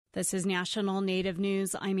This is National Native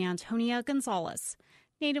News. I'm Antonia Gonzalez.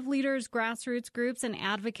 Native leaders, grassroots groups, and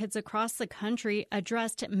advocates across the country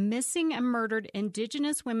addressed missing and murdered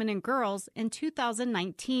Indigenous women and girls in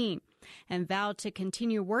 2019 and vowed to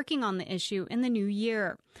continue working on the issue in the new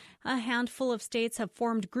year. A handful of states have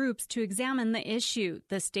formed groups to examine the issue.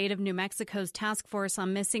 The state of New Mexico's Task Force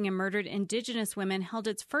on Missing and Murdered Indigenous Women held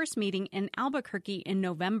its first meeting in Albuquerque in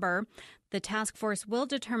November. The task force will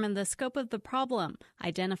determine the scope of the problem,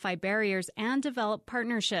 identify barriers, and develop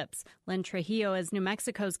partnerships. Lynn Trujillo is New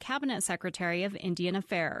Mexico's Cabinet Secretary of Indian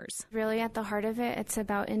Affairs. Really, at the heart of it, it's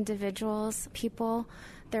about individuals, people,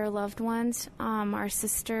 their loved ones, our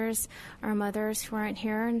sisters, our mothers who aren't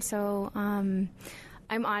here. And so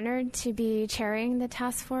I'm honored to be chairing the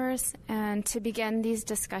task force and to begin these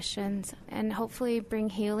discussions and hopefully bring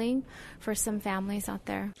healing for some families out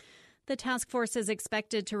there. The task force is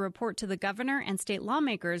expected to report to the governor and state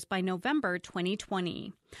lawmakers by November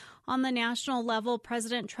 2020. On the national level,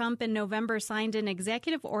 President Trump in November signed an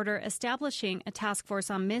executive order establishing a task force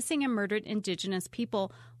on missing and murdered Indigenous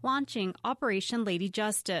people, launching Operation Lady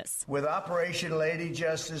Justice. With Operation Lady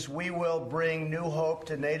Justice, we will bring new hope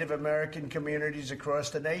to Native American communities across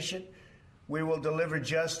the nation. We will deliver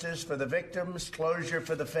justice for the victims, closure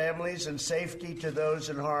for the families, and safety to those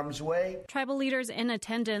in harm's way. Tribal leaders in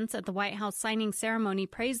attendance at the White House signing ceremony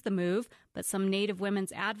praised the move, but some Native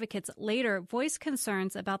women's advocates later voiced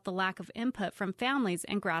concerns about the lack of input from families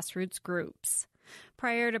and grassroots groups.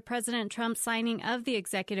 Prior to President Trump's signing of the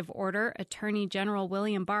executive order, Attorney General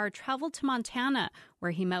William Barr traveled to Montana,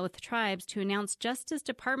 where he met with tribes to announce Justice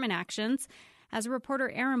Department actions. As reporter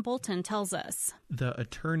Aaron Bolton tells us, the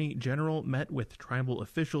Attorney General met with tribal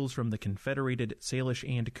officials from the Confederated Salish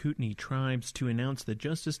and Kootenai tribes to announce the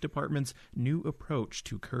Justice Department's new approach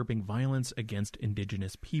to curbing violence against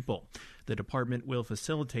Indigenous people. The department will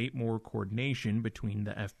facilitate more coordination between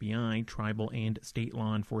the FBI, tribal, and state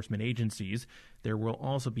law enforcement agencies. There will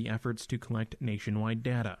also be efforts to collect nationwide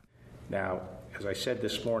data. Now, as I said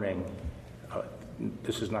this morning,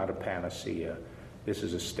 this is not a panacea. This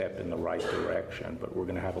is a step in the right direction, but we're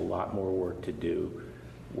going to have a lot more work to do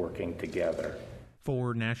working together.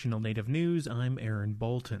 For National Native News, I'm Aaron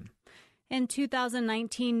Bolton. In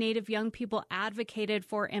 2019, Native young people advocated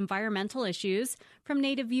for environmental issues, from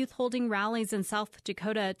Native youth holding rallies in South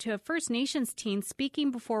Dakota to a First Nations teen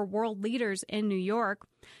speaking before world leaders in New York,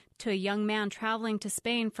 to a young man traveling to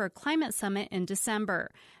Spain for a climate summit in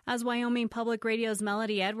December. As Wyoming Public Radio's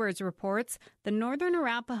Melody Edwards reports, the Northern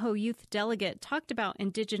Arapaho youth delegate talked about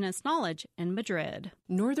Indigenous knowledge in Madrid.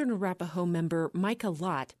 Northern Arapaho member Micah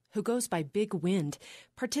Lott, who goes by Big Wind,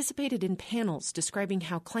 participated in panels describing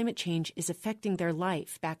how climate change is affecting their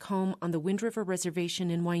life back home on the Wind River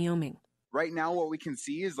Reservation in Wyoming. Right now, what we can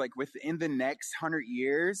see is like within the next 100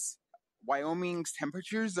 years, Wyoming's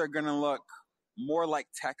temperatures are going to look more like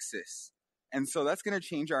Texas. And so that's going to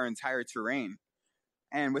change our entire terrain.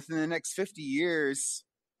 And within the next 50 years,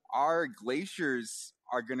 our glaciers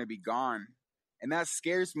are going to be gone. And that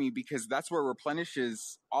scares me because that's what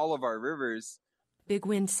replenishes all of our rivers. Big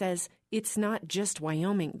Wind says it's not just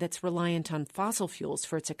Wyoming that's reliant on fossil fuels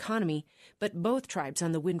for its economy, but both tribes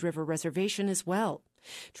on the Wind River Reservation as well.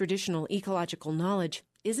 Traditional ecological knowledge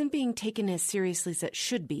isn't being taken as seriously as it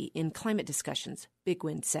should be in climate discussions, Big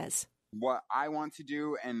Wind says. What I want to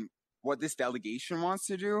do and what this delegation wants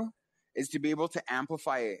to do is to be able to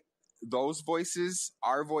amplify those voices,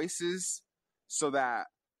 our voices, so that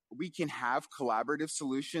we can have collaborative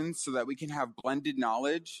solutions, so that we can have blended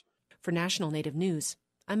knowledge. For National Native News,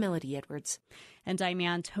 I'm Melody Edwards. And I'm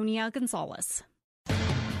Antonia Gonzalez.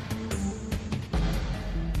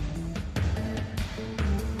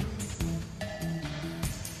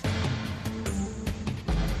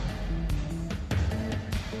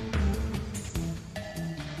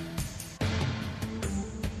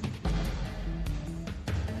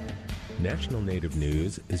 National Native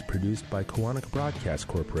News is produced by Kawanak Broadcast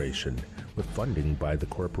Corporation with funding by the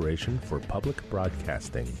Corporation for Public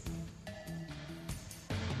Broadcasting.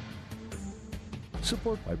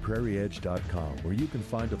 Support by PrairieEdge.com, where you can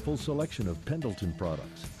find a full selection of Pendleton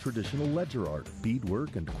products, traditional ledger art,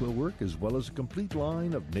 beadwork, and quill work, as well as a complete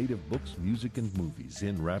line of Native books, music, and movies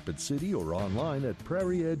in Rapid City or online at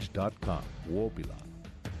PrairieEdge.com. Wopila.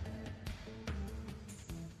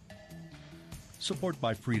 Support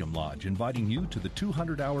by Freedom Lodge, inviting you to the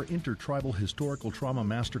 200-hour Intertribal Historical Trauma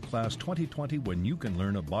Masterclass 2020, when you can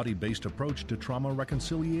learn a body-based approach to trauma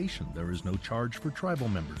reconciliation. There is no charge for tribal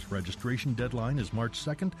members. Registration deadline is March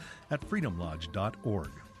 2nd at freedomlodge.org.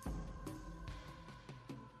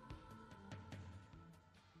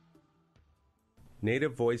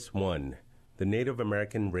 Native Voice One, the Native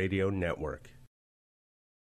American Radio Network.